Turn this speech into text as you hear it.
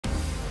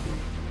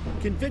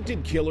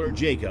Convicted killer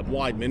Jacob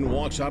Wideman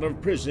walks out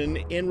of prison,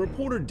 and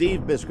reporter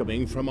Dave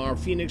Biscobing from our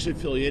Phoenix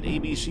affiliate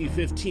ABC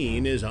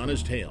 15 is on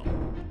his tail.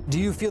 Do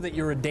you feel that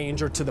you're a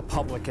danger to the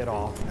public at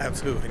all?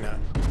 Absolutely not.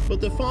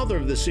 But the father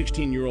of the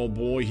 16-year-old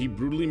boy he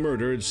brutally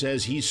murdered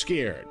says he's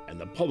scared,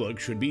 and the public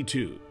should be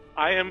too.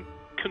 I am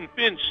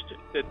convinced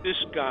that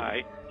this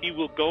guy, he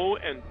will go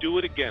and do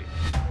it again.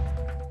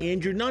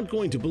 And you're not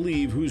going to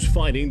believe who's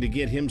fighting to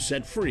get him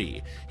set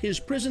free. His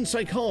prison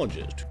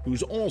psychologist,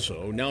 who's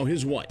also now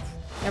his wife.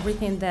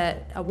 Everything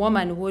that a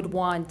woman would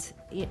want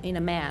in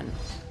a man.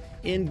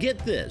 And get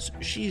this,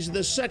 she's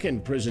the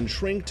second prison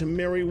shrink to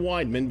marry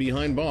Wideman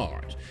behind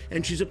bars.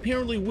 And she's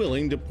apparently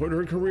willing to put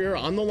her career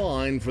on the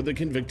line for the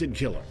convicted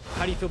killer.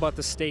 How do you feel about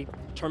the state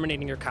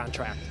terminating your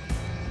contract?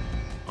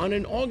 On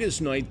an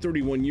August night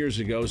 31 years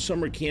ago,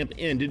 summer camp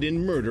ended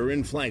in murder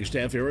in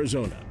Flagstaff,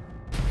 Arizona.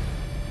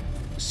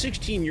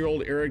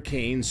 16-year-old Eric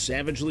Kane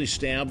savagely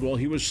stabbed while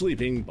he was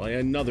sleeping by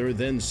another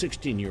then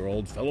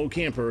 16-year-old fellow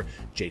camper,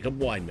 Jacob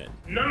Wideman.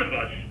 None of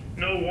us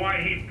know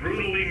why he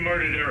brutally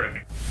murdered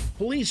Eric.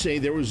 Police say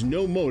there was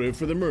no motive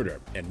for the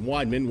murder, and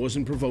Wideman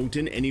wasn't provoked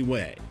in any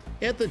way.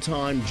 At the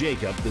time,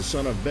 Jacob, the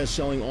son of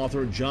best-selling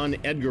author John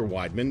Edgar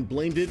Wideman,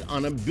 blamed it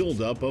on a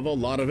buildup of a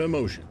lot of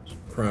emotions.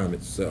 Crime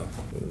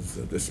itself was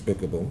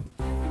despicable.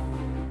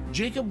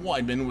 Jacob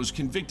Wideman was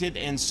convicted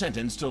and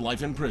sentenced to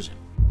life in prison.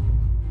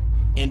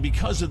 And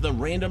because of the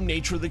random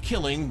nature of the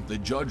killing, the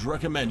judge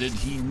recommended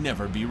he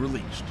never be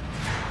released.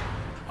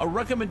 A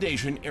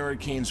recommendation Eric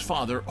Kane's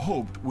father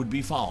hoped would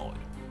be followed.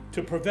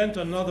 To prevent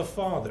another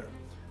father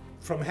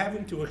from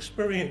having to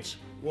experience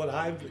what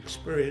I've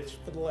experienced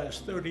for the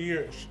last 30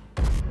 years.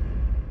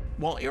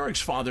 While Eric's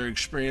father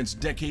experienced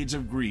decades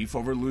of grief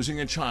over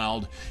losing a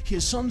child,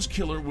 his son's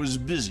killer was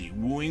busy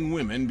wooing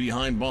women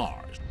behind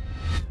bars.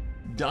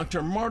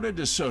 Dr. Marta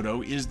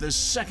DeSoto is the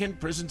second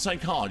prison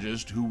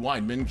psychologist who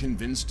Wideman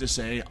convinced to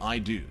say, "I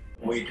do."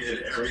 We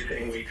did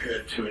everything we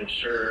could to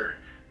ensure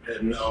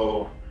that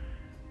no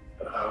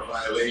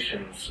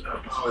violations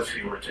of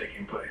policy were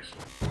taking place.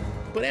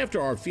 But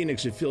after our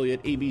Phoenix affiliate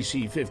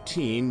ABC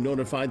 15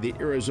 notified the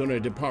Arizona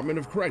Department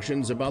of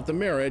Corrections about the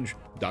marriage,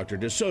 Dr.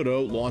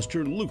 DeSoto lost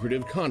her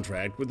lucrative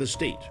contract with the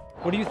state.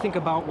 What do you think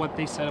about what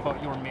they said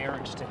about your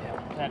marriage to him?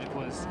 That it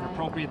was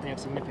inappropriate, they have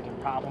significant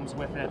problems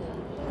with it?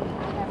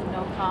 I have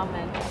no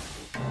comment.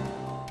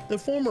 The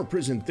former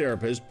prison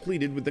therapist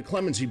pleaded with the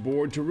clemency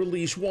board to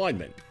release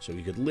Wideman so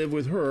he could live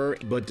with her,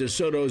 but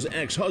DeSoto's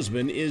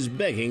ex-husband is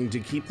begging to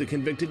keep the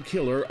convicted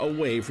killer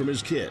away from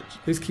his kids.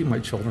 Please keep my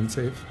children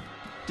safe.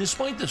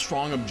 Despite the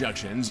strong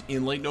objections,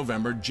 in late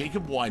November,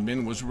 Jacob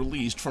Wideman was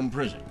released from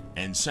prison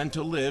and sent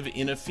to live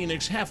in a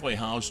Phoenix halfway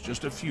house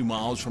just a few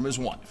miles from his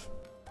wife.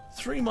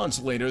 3 months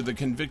later, the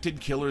convicted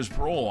killer's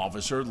parole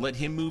officer let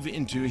him move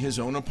into his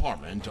own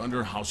apartment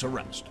under house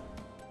arrest.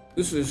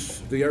 This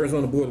is the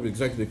Arizona Board of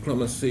Executive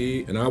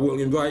Clemency, and I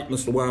will invite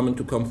Mr. Wideman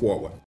to come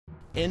forward.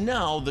 And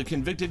now the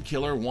convicted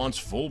killer wants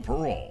full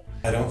parole.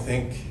 I don't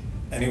think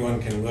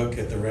anyone can look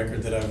at the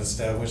record that I've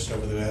established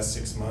over the last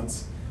 6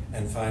 months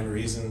and find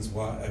reasons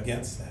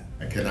against that.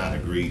 I cannot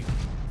agree.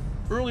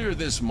 Earlier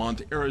this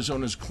month,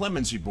 Arizona's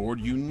Clemency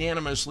Board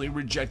unanimously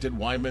rejected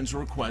Wideman's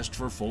request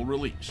for full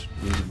release.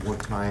 We need more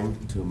time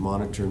to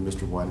monitor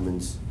Mr.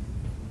 Wideman's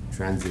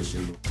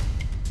transition.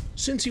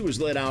 Since he was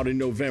let out in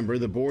November,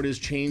 the board has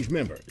changed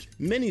members.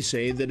 Many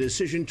say the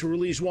decision to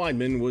release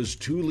Wideman was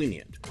too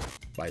lenient.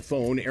 By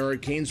phone,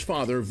 Eric Kane's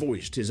father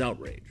voiced his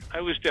outrage.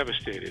 I was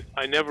devastated.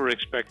 I never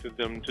expected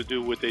them to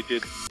do what they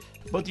did.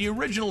 But the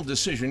original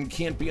decision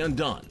can't be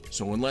undone,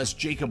 so unless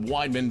Jacob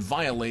Wideman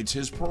violates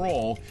his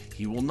parole,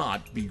 he will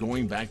not be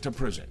going back to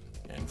prison.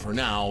 And for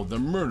now, the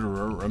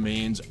murderer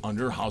remains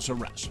under house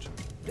arrest.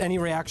 Any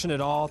reaction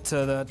at all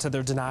to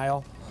their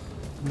denial?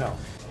 No.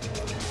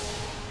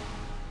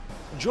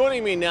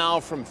 Joining me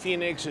now from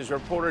Phoenix is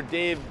reporter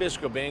Dave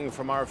Biscobing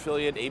from our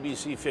affiliate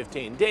ABC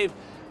 15. Dave,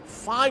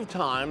 5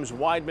 times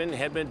Wideman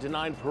had been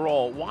denied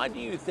parole. Why do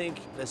you think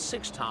the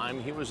 6th time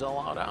he was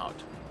allowed out?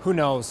 Who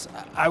knows?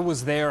 I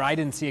was there. I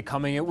didn't see it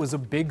coming. It was a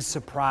big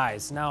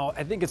surprise. Now,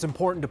 I think it's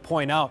important to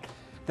point out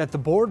that the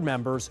board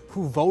members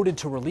who voted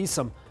to release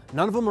him,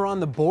 none of them are on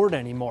the board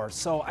anymore.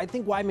 So I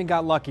think Wideman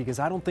got lucky because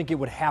I don't think it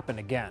would happen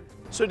again.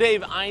 So,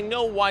 Dave, I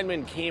know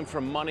Wideman came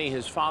from money.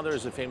 His father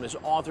is a famous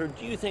author.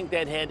 Do you think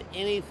that had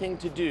anything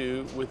to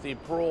do with the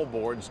parole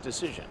board's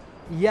decision?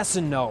 Yes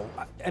and no.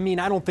 I mean,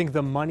 I don't think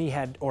the money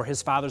had, or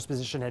his father's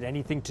position had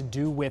anything to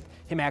do with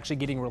him actually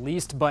getting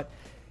released, but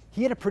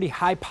he had a pretty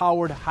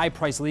high-powered,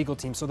 high-priced legal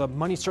team, so the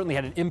money certainly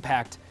had an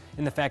impact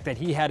in the fact that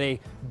he had a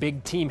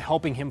big team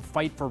helping him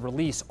fight for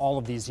release all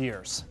of these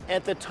years.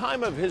 At the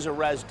time of his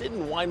arrest,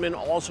 didn't Wideman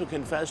also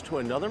confess to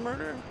another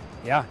murder?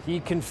 Yeah, he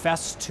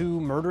confessed to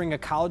murdering a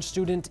college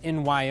student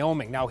in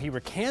Wyoming. Now, he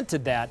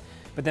recanted that,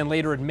 but then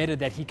later admitted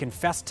that he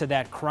confessed to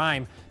that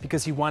crime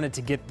because he wanted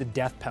to get the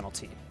death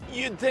penalty.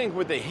 You'd think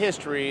with the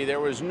history, there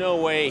was no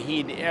way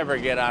he'd ever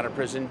get out of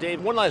prison.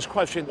 Dave, one last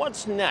question.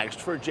 What's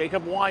next for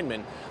Jacob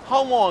Wideman?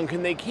 How long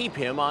can they keep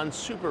him on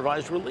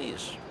supervised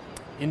release?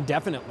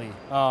 indefinitely.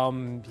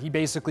 He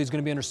basically is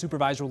going to be under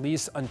supervised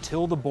release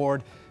until the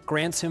board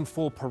grants him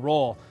full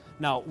parole.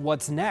 Now,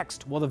 what's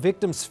next? Well, the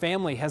victim's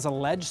family has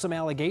alleged some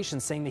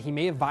allegations saying that he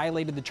may have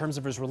violated the terms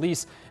of his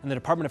release, and the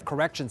Department of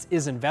Corrections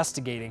is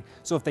investigating.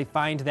 So if they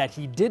find that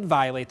he did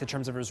violate the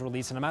terms of his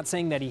release, and I'm not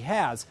saying that he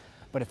has,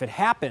 but if it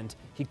happened,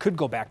 he could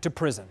go back to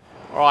prison.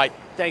 All right,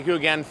 thank you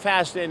again.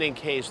 Fascinating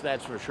case,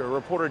 that's for sure.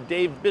 Reporter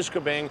Dave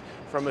Biscobing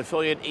from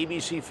affiliate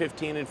ABC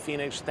 15 in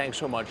Phoenix, thanks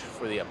so much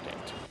for the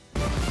update.